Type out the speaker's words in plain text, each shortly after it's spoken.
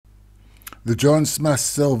The John Smith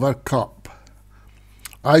Silver Cup.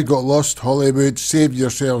 I Got Lost, Hollywood, Save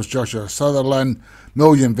Yourselves, Joshua Sutherland,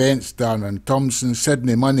 Million Vents, Darren Thompson,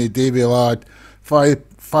 Sydney Money, Davy Ladd,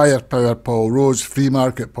 Firepower, Paul Rose, Free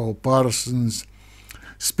Market, Paul Parsons,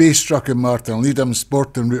 Space Trucking, Martin Leadham,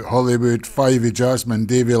 Sporting Route, Hollywood, 5 Jasmine,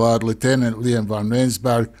 Davy Ladd, Lieutenant Liam Van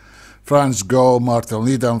Rensburg, Franz Gall, Martin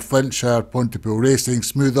Leadham, Flintshire, Pontypool Racing,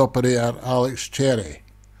 Smooth Operator, Alex Cherry.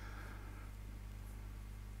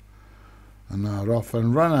 And they're off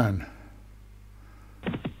and running.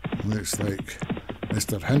 Looks like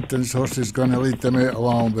Mr. Hinton's horse is going to lead them out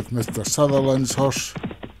along with Mr. Sutherland's horse.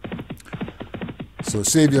 So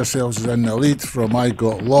Save Yourselves is in the lead from I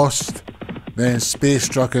Got Lost. Then Space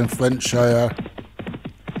Trucking, Flintshire,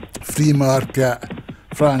 Free Market,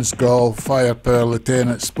 Franz Gall, Firepower,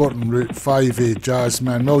 Lieutenant, Sporting Route, 5A,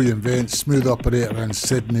 Jasmine, Million Vents, Smooth Operator and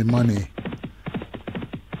Sydney Money.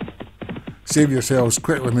 Save Yourselves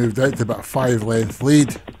quickly moved out to about a 5-length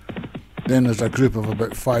lead. Then there's a group of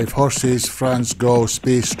about 5 horses, Franz Gall,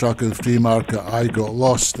 Space Trucking, Free Market, I Got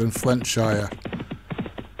Lost and Flintshire.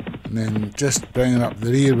 And then just bringing up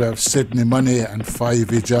the rear we have Sydney Money and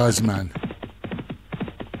 5A, Jasmine.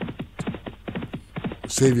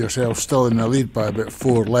 Save Yourself still in the lead by about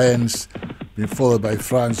 4 lengths, being followed by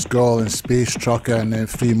Franz Gall and Space Trucker, and then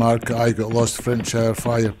Free Market, I Got Lost, Flintshire,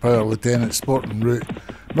 Firepower, Lieutenant, Sporting Route,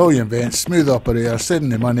 Million Vents, Smooth Operator,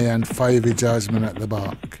 Sydney Money and 5A Jasmine at the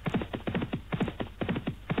back.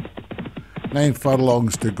 9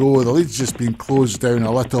 furlongs to go, the lead's just been closed down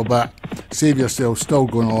a little bit. Save Yourself still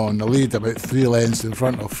going on the lead, about 3 lengths in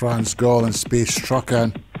front of Franz Gall and Space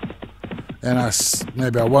Trucking. Then that's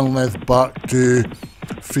maybe a 1 length back to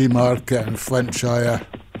Free Market and Flintshire.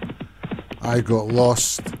 I Got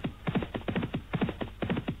Lost.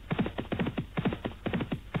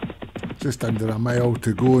 Just under a mile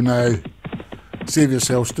to go now. Save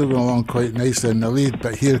Yourself still going along quite nicely in the lead,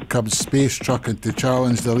 but here comes Space Trucking to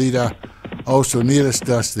challenge the leader. Also nearest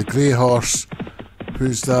us, the grey horse.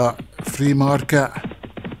 Who's that? Free Market.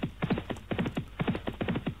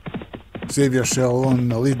 Save Yourself on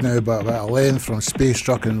the lead now by about a length from Space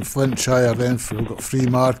Trucking and Flintshire. Then we've got Free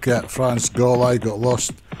Market, Franz Gall, I Got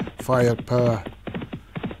Lost, Firepower.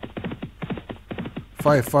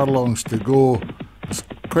 5 furlongs to go. There's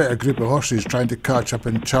quite a group of horses trying to catch up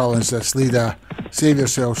and challenge this leader. Save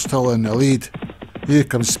Yourself still in the lead. Here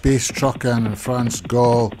comes Space Trucking and Franz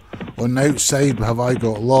Gall. On the outside we have I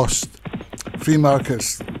Got Lost. Free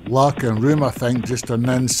Market's lacking room, I think, just on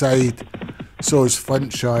the inside. So is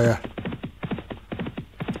Flintshire.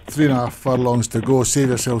 3.5 furlongs to go. Save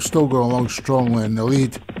Yourself still going along strongly in the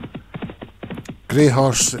lead. Grey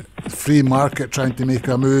horse, Free Market trying to make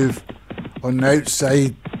a move. On the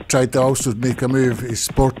outside, tried to also make a move, is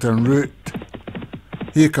Sporting Route.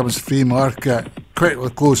 Here comes Free Market, quickly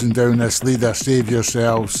closing down this leader, Save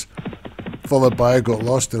Yourselves. Followed by I Got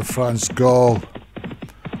Lost and Franz Gall.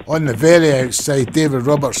 On the very outside, David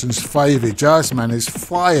Robertson's 5A Jasmine is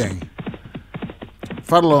flying.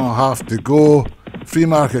 Furlong and a half to go. Free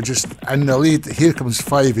Market just in the lead. Here comes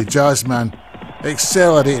 5A Jasmine,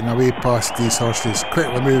 accelerating away past these horses,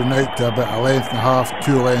 quickly moving out to about a length and a half,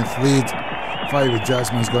 2-length lead. 5A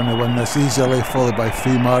Jasmine's going to win this easily, followed by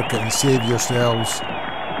Free Market and Save Yourselves.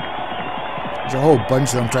 There's a whole bunch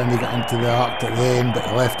of them trying to get into the act at the end, but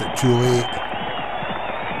they left it too late.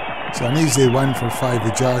 So an easy win for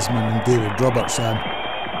 5A Jasmine and David Robertson.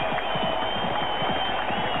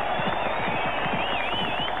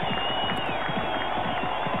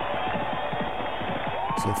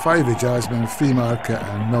 So 5A Jasmine, Free Market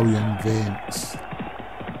and Million Vents.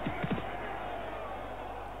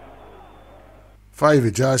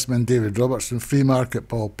 5A Jasmine, David Robertson, Free Market,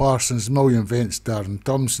 Paul Parsons, Million Vents, Darren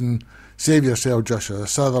Thompson, Save Yourself, Joshua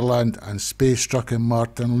Sutherland and Space Trucking,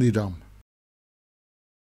 Martin Leadham.